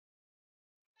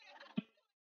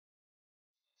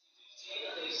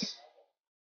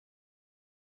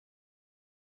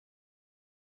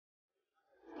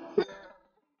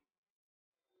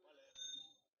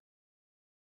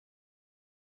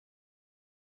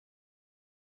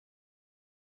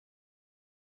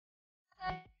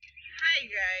Hi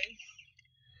guys,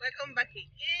 welcome back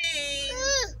again.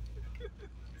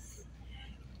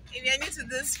 If you're new to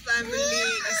this family,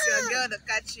 it's your girl the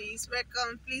Catchies.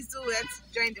 Welcome. Please do well to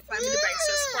join the family by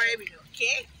subscribing,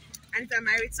 okay? And for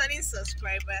my returning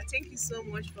subscriber, thank you so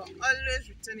much for always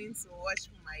returning to watch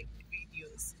my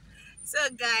videos. So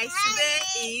guys, today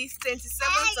is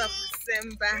 27th of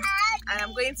December and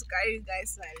I'm going to carry you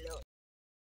guys along.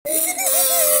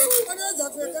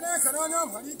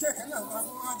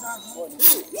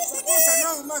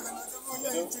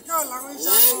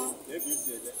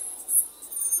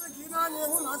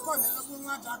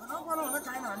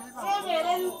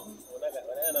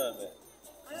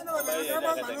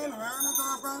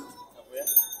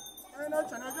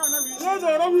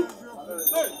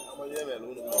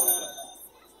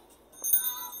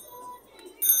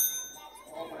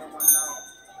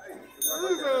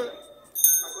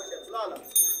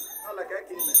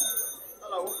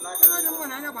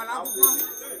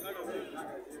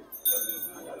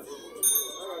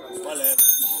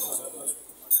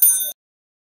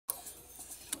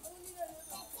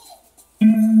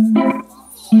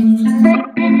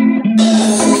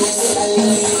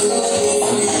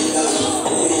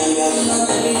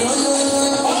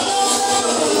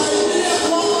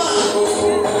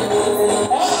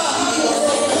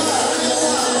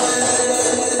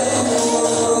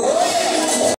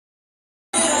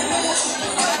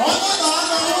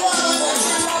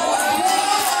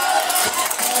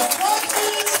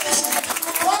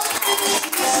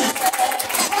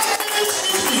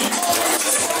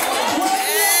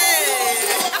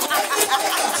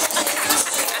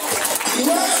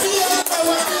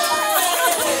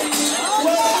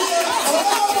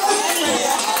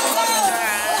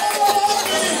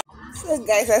 So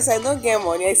guys, as I don't get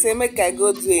money, I say make I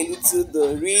go do a little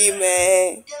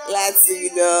dorime,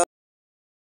 Latino.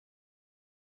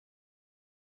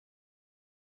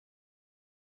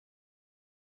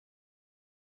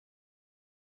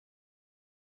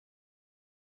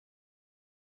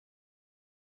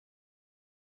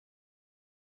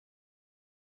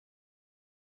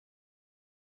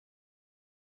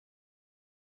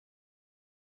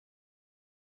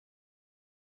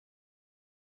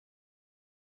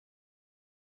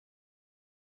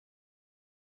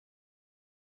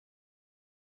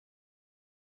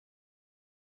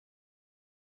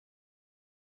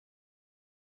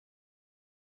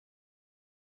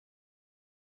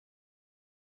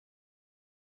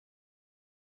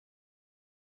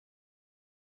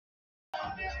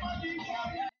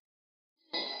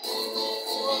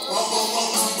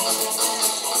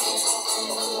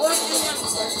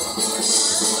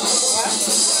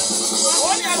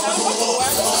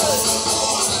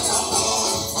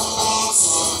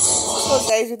 So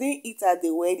guys, we didn't eat at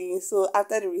the wedding, so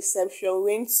after the reception we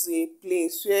went to a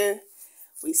place where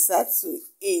we sat to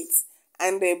eat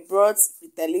and they brought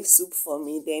bitter leaf soup for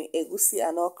me, then egusi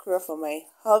and okra for my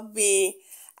hubby,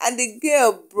 and the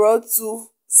girl brought 2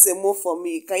 semo for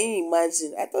me. Can you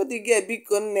imagine? I told the girl, big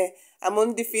one, I'm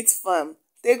on the fit farm,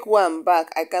 take one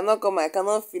back, I cannot come, I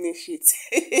cannot finish it.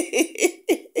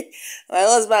 My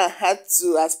husband had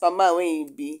to, as per man when he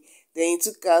be, then he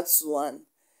took out 1.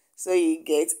 So you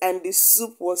get, and the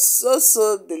soup was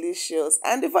so delicious.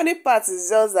 And the funny part is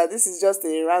just that this is just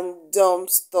a random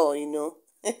store, you know.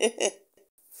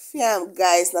 Fiam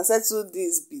guys, now settle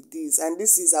this be this, and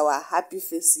this is our happy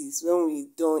faces when we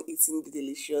done eating the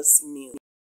delicious meal.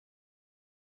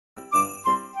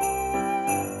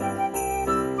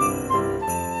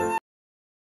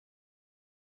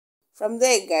 From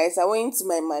there guys, I went to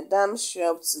my madam's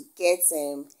shop to get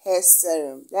hair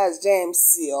serum. That's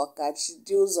JMC or She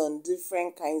deals on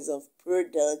different kinds of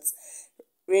products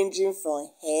ranging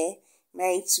from hair,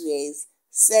 nightwears,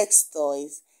 sex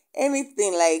toys,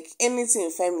 anything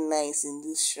feminine in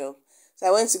this shop. So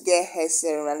I went to get hair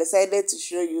serum and decided to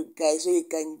show you guys where you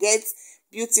can get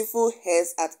beautiful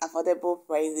hairs at affordable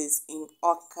prices in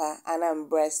Awka,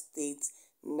 Anambra State,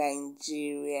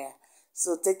 Nigeria.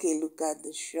 So take a look at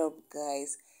the shop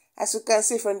guys. As you can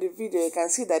see from the video, you can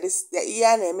see that this the you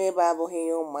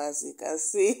can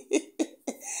see.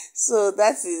 So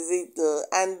that is it though.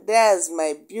 And there's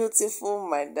my beautiful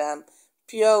madam,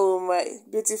 pure woman,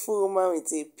 beautiful woman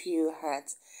with a pure heart.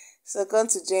 So come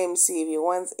to JMC if you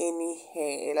want any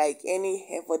hair, like any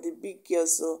hair for the big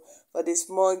girls, so for the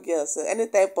small girls, so any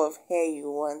type of hair you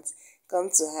want, come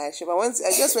to her shop. I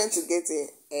just went to get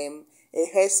a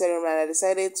hair serum and I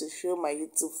decided to show my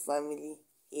YouTube family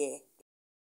here.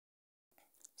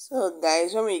 So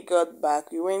guys, when we got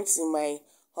back, we went to my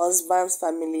husband's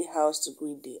family house to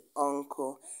greet the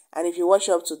uncle. And if you watch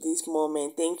up to this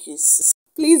moment, thank you.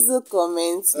 Please do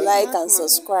comment, like and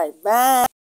subscribe. Bye.